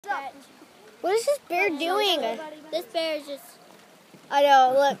What is this bear doing? This bear is just. I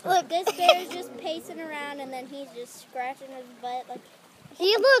know. Look. This bear is just pacing around, and then he's just scratching his butt. Like.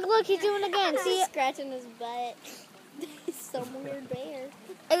 See, look. He's doing it again. See, scratching his butt. He's some weird bear.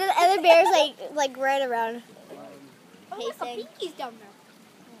 and then the other bear's like right around. Pacing. He's down there.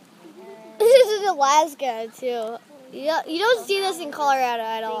 This is in Alaska too. You don't see this in Colorado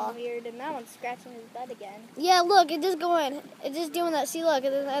at all. Being weird, and that one's scratching his butt again. Yeah, look, it's just going. It's just doing that. See, look,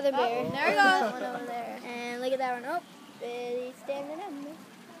 at the other bear. There he goes. That one over there. And look at that one. Oh, he's standing up.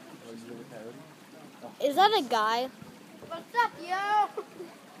 Is that a guy? What's up, yo?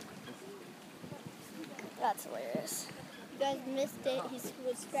 That's hilarious. You guys missed it. He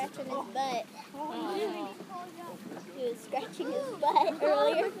was scratching his butt. He was scratching his butt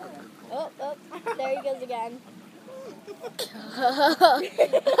earlier. Oh, there he goes again.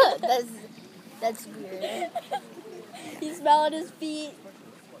 that's weird. He's smelling his feet.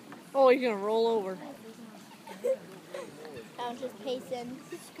 Oh, he's gonna roll over. I'm just pacing.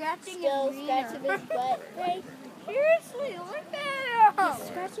 Scratching Still his scratching his butt. Right? Seriously, look at him. He's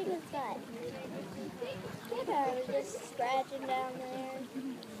scratching his butt. Yeah, we're just scratching down there.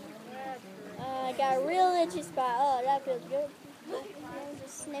 I got a real itchy spot. Oh, that feels good.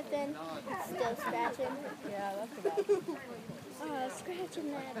 Just sniffing. Still scratching. Yeah, that's about it. Oh,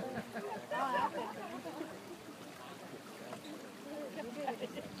 scratching that.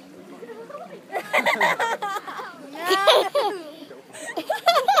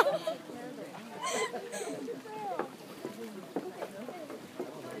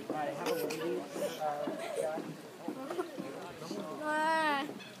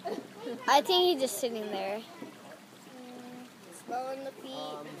 I think he's just sitting there. Smelling the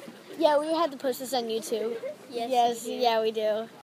feet. Yeah, we had to post this on YouTube. Yes, Yeah, we do.